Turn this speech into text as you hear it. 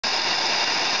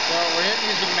we're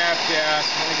hitting using math gas.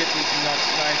 I'm going to get these nuts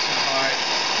nice and high.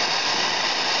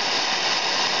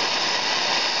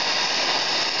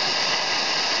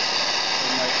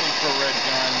 With my infrared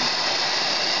gun.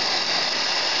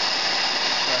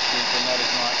 Especially if the nut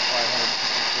is not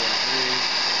 554 degrees.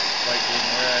 Light being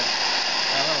red.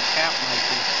 That little cap might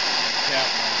be. Cap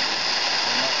might be.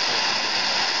 The nut taking a little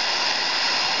bit.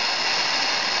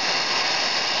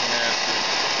 Yeah, that's good.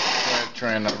 Go ahead,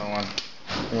 try another one.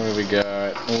 What do we got?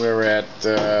 We're at,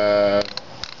 yeah,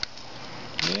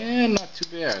 not too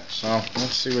bad. So,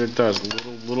 let's see what it does.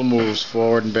 Little moves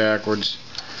forward and backwards.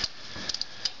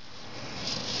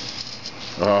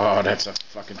 Oh, that's a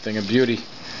fucking thing of beauty.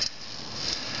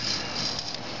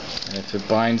 And if it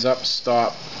binds up,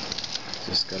 stop.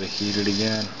 Just gotta heat it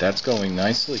again. That's going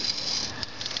nicely.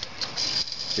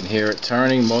 You can hear it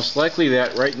turning. Most likely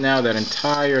that right now that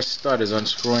entire stud is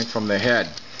unscrewing from the head.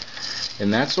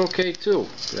 And that's okay too.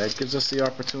 That gives us the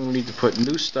opportunity to put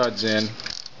new studs in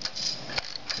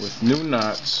with new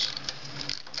nuts.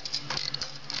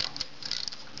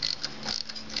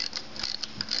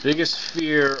 Biggest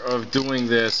fear of doing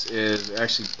this is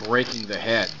actually breaking the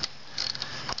head.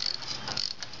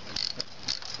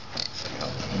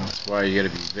 That's why you got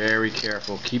to be very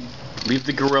careful. Leave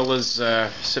the gorillas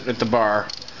sitting at the bar.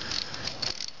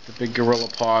 The big gorilla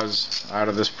paws out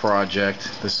of this project,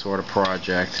 this sort of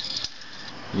project.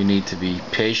 You need to be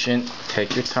patient,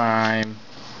 take your time,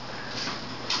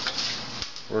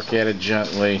 work at it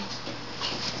gently.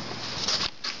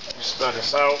 Stud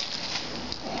this out.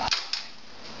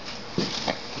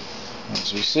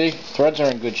 As we see, threads are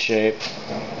in good shape.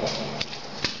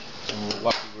 And we're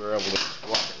lucky we were able to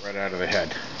walk it right out of the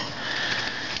head.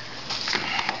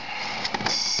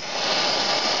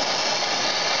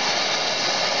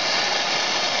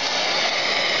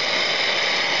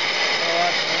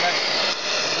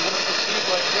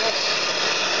 Like this.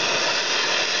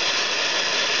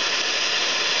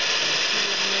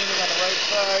 Remaining on the right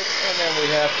side, and then we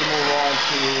have to move on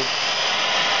to the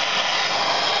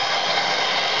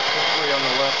 3 on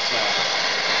the left side.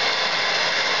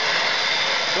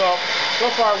 So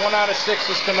far 1 out of 6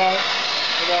 has come out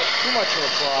without too much of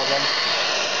a problem.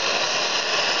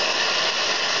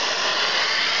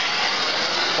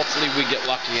 Hopefully we get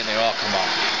lucky and they all come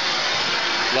out.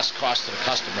 Less cost to the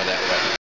customer that way.